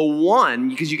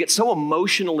because you get so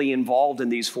emotionally involved in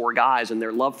these 4 guys and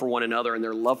their love for one another and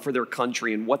their love for their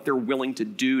country and what they're willing to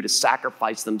do to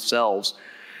sacrifice themselves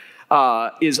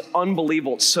is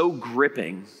unbelievable. It's so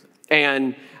gripping.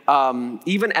 And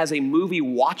even as a movie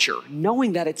watcher,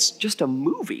 knowing that it's just a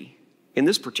movie, in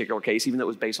this particular case, even though it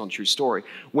was based on a true story,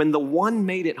 when the one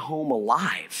made it home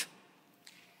alive,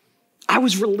 I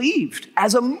was relieved.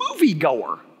 As a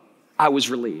moviegoer, I was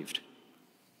relieved.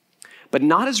 But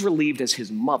not as relieved as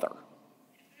his mother.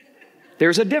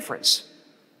 There's a difference.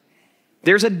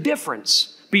 There's a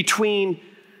difference between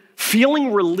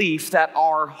feeling relief that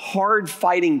our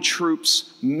hard-fighting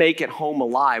troops make it home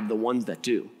alive, the ones that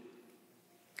do.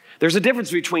 There's a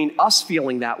difference between us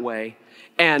feeling that way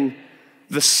and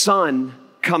the son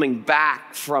coming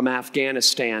back from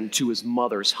Afghanistan to his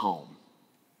mother's home.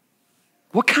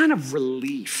 What kind of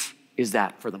relief is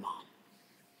that for the mom?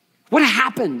 What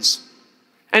happens?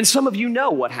 And some of you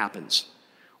know what happens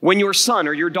when your son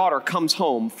or your daughter comes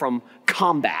home from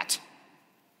combat.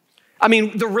 I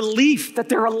mean, the relief that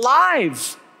they're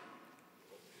alive.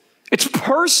 It's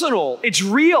personal. It's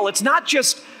real. It's not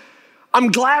just, I'm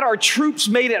glad our troops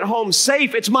made it home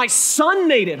safe. It's my son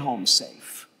made it home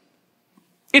safe.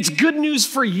 It's good news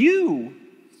for you.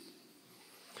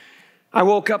 I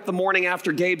woke up the morning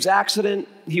after Gabe's accident.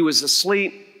 He was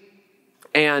asleep.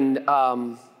 And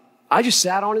I just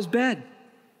sat on his bed.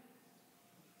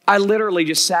 I literally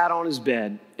just sat on his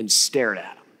bed and stared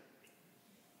at him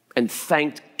and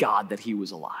thanked God that he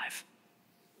was alive.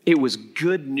 It was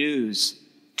good news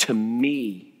to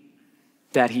me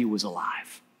that he was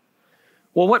alive.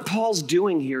 Well, what Paul's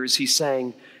doing here is he's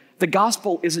saying the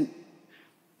gospel isn't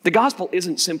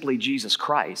simply Jesus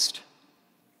Christ.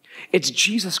 It's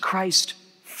Jesus Christ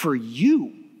for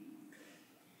you.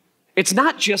 It's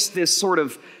not just this sort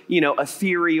of,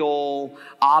 ethereal,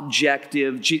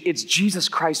 objective. It's Jesus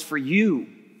Christ for you.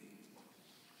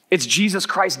 It's Jesus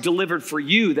Christ delivered for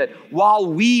you, that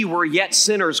while we were yet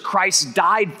sinners, Christ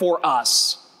died for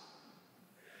us.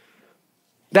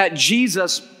 That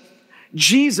Jesus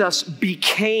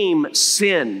became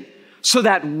sin so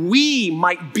that we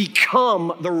might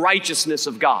become the righteousness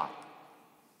of God.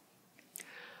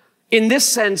 In this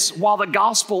sense, while the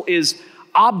gospel is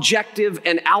objective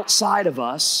and outside of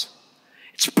us,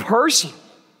 it's personal.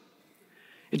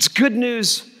 It's good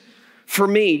news for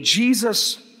me.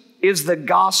 Jesus is the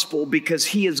gospel because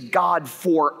he is God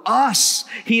for us.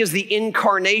 He is the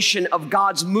incarnation of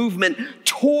God's movement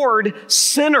toward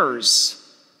sinners.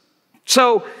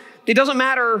 So it doesn't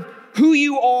matter who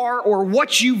you are or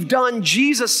what you've done.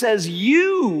 Jesus says,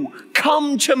 you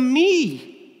come to me.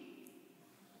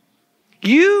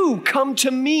 You come to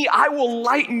me. I will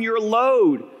lighten your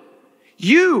load.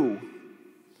 You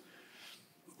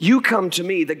come to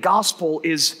me. The gospel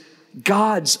is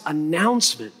God's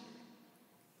announcement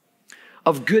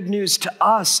of good news to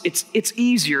us. It's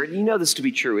easier, and you know this to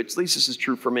be true. At least this is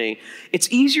true for me. It's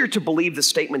easier to believe the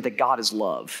statement that God is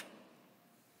love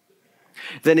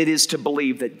than it is to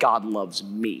believe that God loves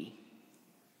me.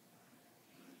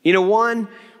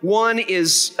 One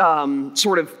is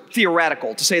sort of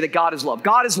theoretical, to say that God is love.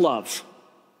 God is love.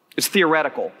 It's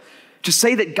theoretical. To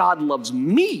say that God loves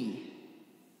me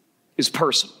is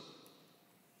personal.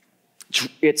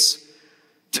 It's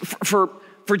for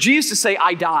Jesus to say,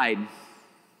 I died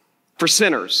for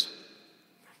sinners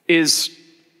is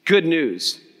good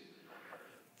news.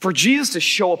 For Jesus to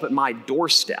show up at my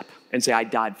doorstep and say, I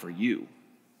died for you,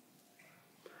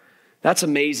 that's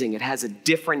amazing. It has a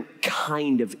different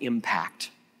kind of impact,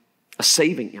 a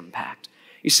saving impact.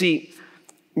 You see,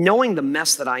 knowing the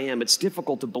mess that I am, it's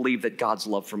difficult to believe that God's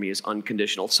love for me is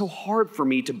unconditional. It's so hard for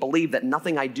me to believe that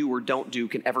nothing I do or don't do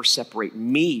can ever separate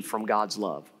me from God's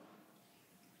love.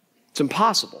 It's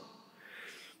impossible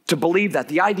to believe that.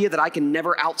 The idea that I can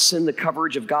never out-sin the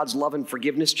coverage of God's love and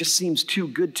forgiveness just seems too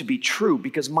good to be true,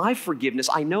 because my forgiveness,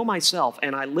 I know myself,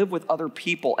 and I live with other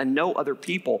people and know other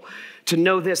people to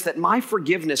know this, that my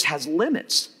forgiveness has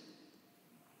limits.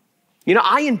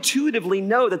 I intuitively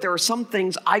know that there are some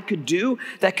things I could do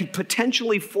that could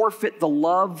potentially forfeit the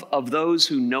love of those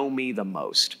who know me the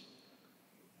most.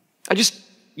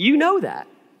 You know that.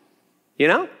 You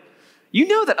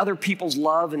know that other people's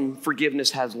love and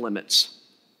forgiveness has limits.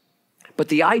 But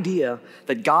the idea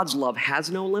that God's love has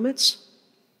no limits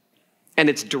and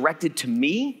it's directed to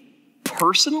me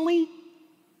personally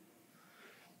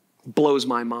blows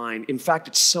my mind. In fact,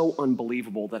 it's so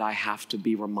unbelievable that I have to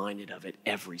be reminded of it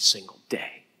every single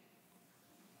day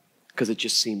because it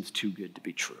just seems too good to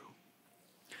be true.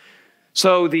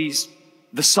 So the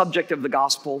subject of the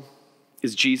gospel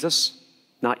is Jesus,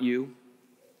 not you.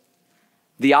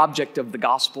 The object of the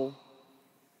gospel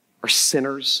are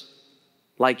sinners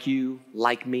like you,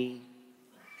 like me.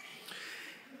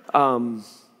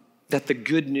 That the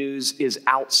good news is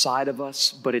outside of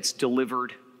us, but it's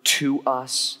delivered to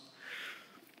us.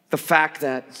 The fact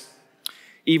that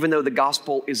even though the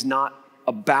gospel is not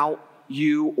about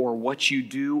you or what you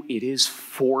do, it is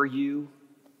for you.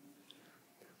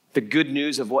 The good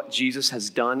news of what Jesus has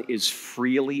done is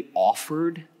freely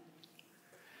offered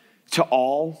to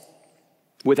all,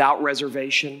 without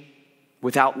reservation,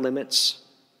 without limits.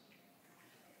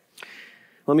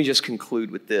 Let me just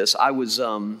conclude with this. I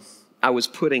was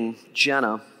putting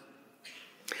Jenna.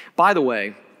 By the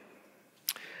way,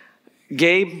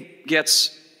 Gabe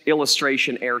gets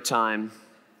illustration airtime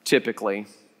typically.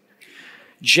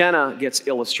 Jenna gets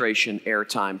illustration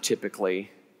airtime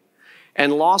typically.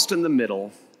 And lost in the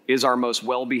middle is our most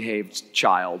well-behaved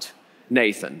child,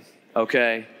 Nathan,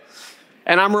 okay?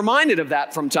 And I'm reminded of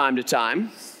that from time to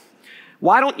time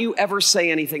why don't you ever say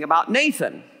anything about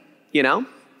Nathan, you know?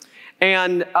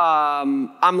 And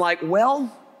I'm like,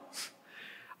 well,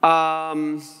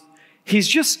 he's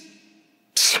just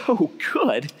so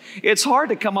good. It's hard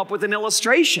to come up with an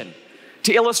illustration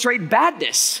to illustrate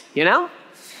badness, you know?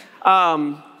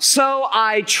 So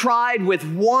I tried with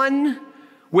one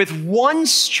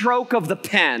stroke of the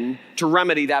pen to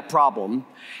remedy that problem.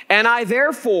 And I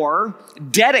therefore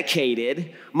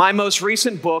dedicated my most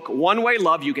recent book, One Way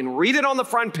Love, you can read it on the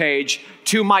front page,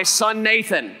 to my son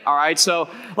Nathan. All right, so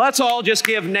let's all just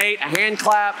give Nate a hand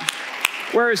clap.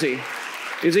 Where is he?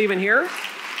 Is he even here?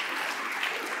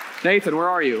 Nathan, where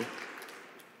are you?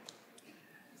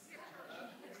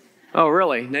 Oh,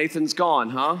 really? Nathan's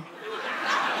gone, huh?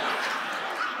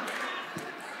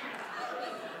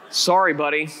 Sorry,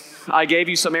 buddy. I gave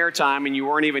you some airtime and you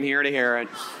weren't even here to hear it.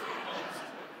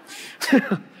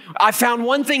 I found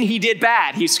one thing he did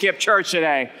bad. He skipped church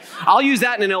today. I'll use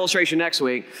that in an illustration next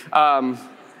week.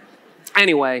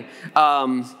 Anyway,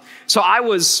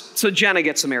 so Jenna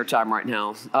gets some airtime right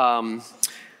now.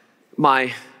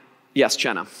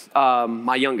 Jenna,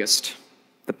 my youngest,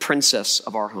 the princess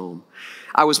of our home.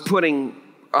 I was putting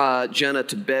Jenna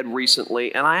to bed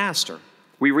recently, and I asked her.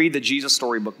 We read the Jesus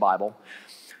Storybook Bible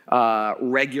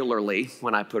regularly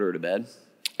when I put her to bed.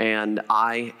 And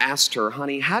I asked her,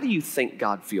 honey, how do you think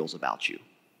God feels about you?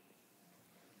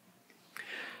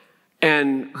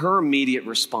 And her immediate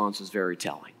response is very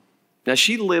telling. Now,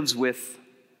 she lives with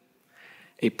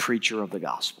a preacher of the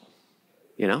gospel,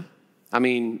 you know? I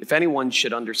mean, if anyone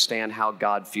should understand how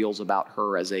God feels about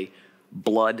her as a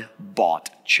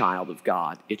blood-bought child of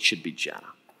God, it should be Jenna.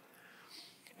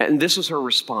 And this was her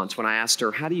response when I asked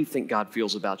her, how do you think God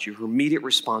feels about you? Her immediate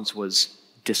response was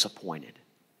disappointed.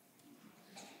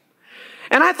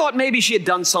 And I thought maybe she had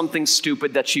done something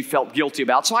stupid that she felt guilty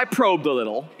about. So I probed a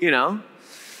little, you know,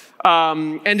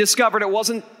 and discovered it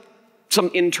wasn't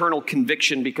some internal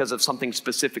conviction because of something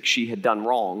specific she had done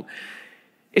wrong.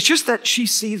 It's just that she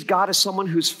sees God as someone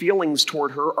whose feelings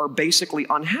toward her are basically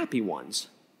unhappy ones.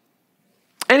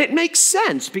 And it makes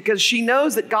sense because she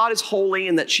knows that God is holy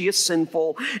and that she is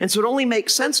sinful. And so it only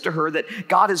makes sense to her that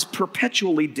God is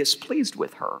perpetually displeased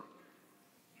with her.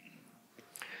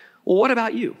 Well, what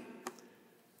about you?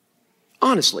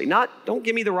 Honestly, don't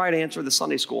give me the right answer, the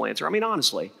Sunday school answer. I mean,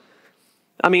 honestly.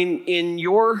 I mean, in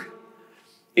your,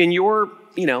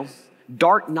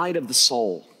 dark night of the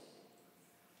soul,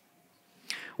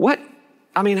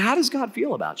 how does God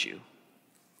feel about you?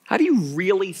 How do you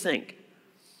really think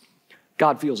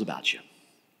God feels about you?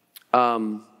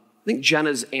 I think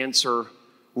Jenna's answer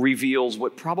reveals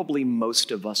what probably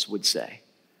most of us would say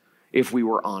if we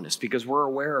were honest, because we're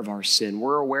aware of our sin,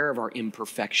 we're aware of our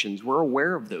imperfections, we're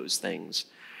aware of those things,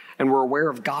 and we're aware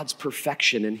of God's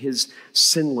perfection and his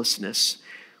sinlessness.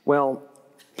 Well,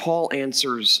 Paul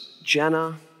answers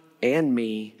Jenna and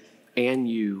me and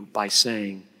you by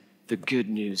saying, the good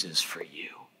news is for you.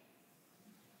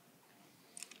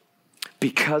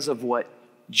 Because of what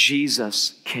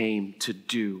Jesus came to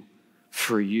do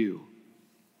for you,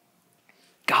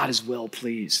 God is well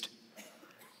pleased.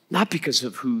 Not because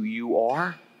of who you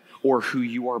are or who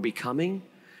you are becoming.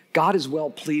 God is well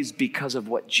pleased because of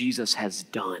what Jesus has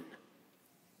done.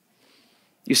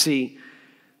 You see,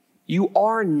 you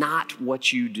are not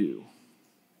what you do.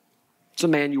 It's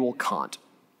Immanuel Kant,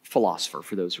 philosopher,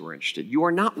 for those who are interested. You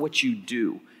are not what you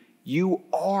do. You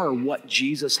are what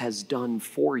Jesus has done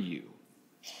for you.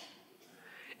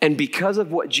 And because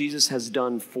of what Jesus has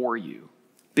done for you,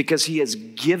 because he has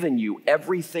given you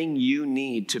everything you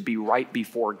need to be right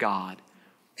before God,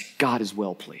 God is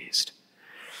well pleased.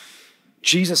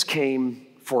 Jesus came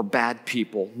for bad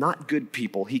people, not good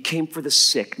people. He came for the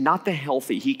sick, not the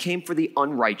healthy. He came for the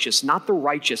unrighteous, not the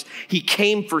righteous. He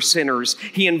came for sinners.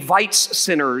 He invites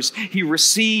sinners. He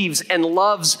receives and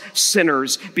loves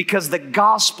sinners because the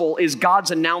gospel is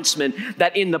God's announcement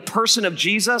that in the person of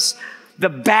Jesus, the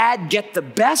bad get the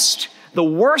best, the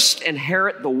worst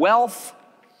inherit the wealth,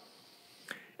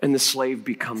 and the slave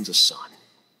becomes a son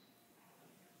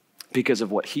because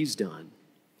of what he's done,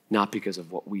 not because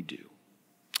of what we do.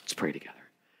 Let's pray together.